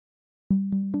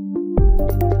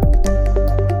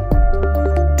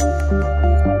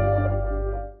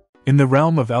In the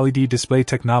realm of LED display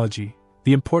technology,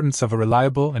 the importance of a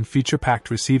reliable and feature-packed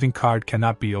receiving card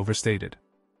cannot be overstated.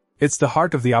 It's the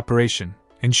heart of the operation,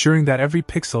 ensuring that every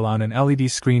pixel on an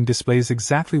LED screen displays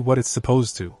exactly what it's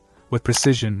supposed to, with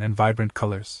precision and vibrant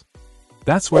colors.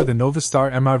 That's where the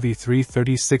Novastar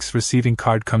MRV336 receiving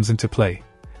card comes into play,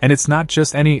 and it's not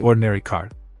just any ordinary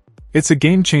card. It's a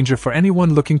game-changer for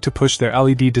anyone looking to push their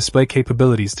LED display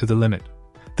capabilities to the limit.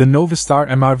 The Novastar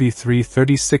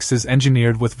MRV336 is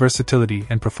engineered with versatility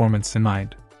and performance in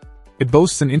mind. It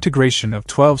boasts an integration of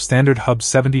 12 standard Hub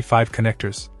 75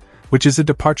 connectors, which is a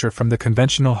departure from the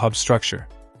conventional hub structure.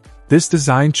 This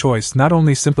design choice not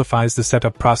only simplifies the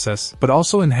setup process but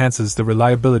also enhances the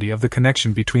reliability of the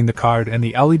connection between the card and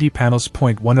the LED panels.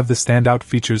 One of the standout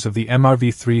features of the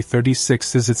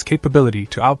MRV336 is its capability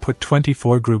to output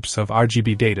 24 groups of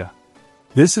RGB data.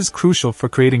 This is crucial for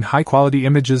creating high-quality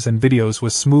images and videos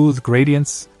with smooth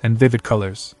gradients and vivid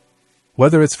colors.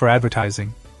 Whether it's for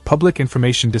advertising, public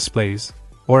information displays,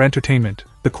 or entertainment,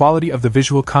 the quality of the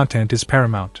visual content is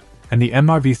paramount, and the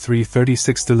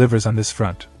MRV336 delivers on this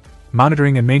front.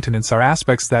 Monitoring and maintenance are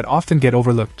aspects that often get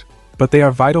overlooked, but they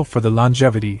are vital for the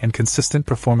longevity and consistent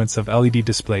performance of LED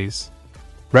displays.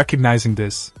 Recognizing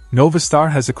this, Novastar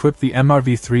has equipped the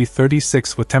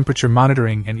MRV336 with temperature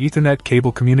monitoring and Ethernet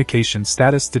cable communication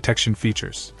status detection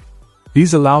features.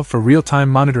 These allow for real-time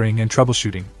monitoring and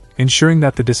troubleshooting, ensuring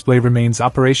that the display remains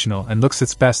operational and looks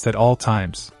its best at all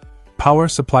times. Power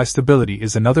supply stability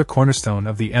is another cornerstone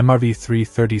of the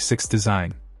MRV336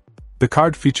 design. The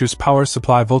card features power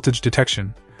supply voltage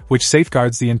detection, which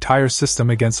safeguards the entire system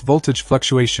against voltage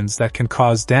fluctuations that can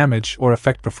cause damage or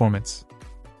affect performance.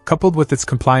 Coupled with its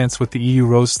compliance with the EU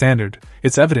RoHS standard,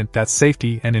 it's evident that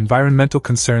safety and environmental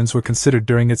concerns were considered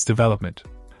during its development.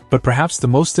 But perhaps the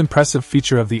most impressive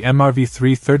feature of the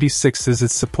MRV336 is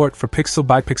its support for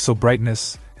pixel-by-pixel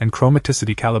brightness and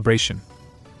chromaticity calibration.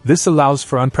 This allows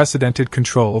for unprecedented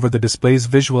control over the display's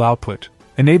visual output,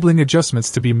 enabling adjustments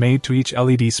to be made to each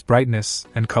LED's brightness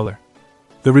and color.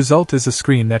 The result is a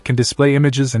screen that can display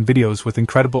images and videos with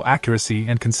incredible accuracy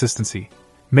and consistency,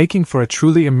 making for a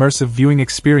truly immersive viewing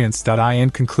experience. In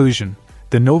conclusion,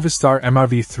 the Novastar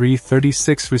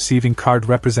MRV336 receiving card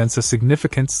represents a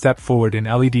significant step forward in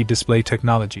LED display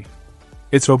technology.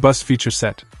 Its robust feature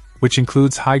set, which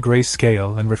includes high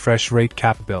grayscale and refresh rate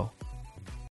capability.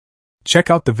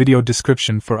 Check out the video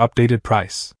description for updated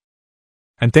price.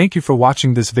 And thank you for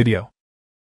watching this video.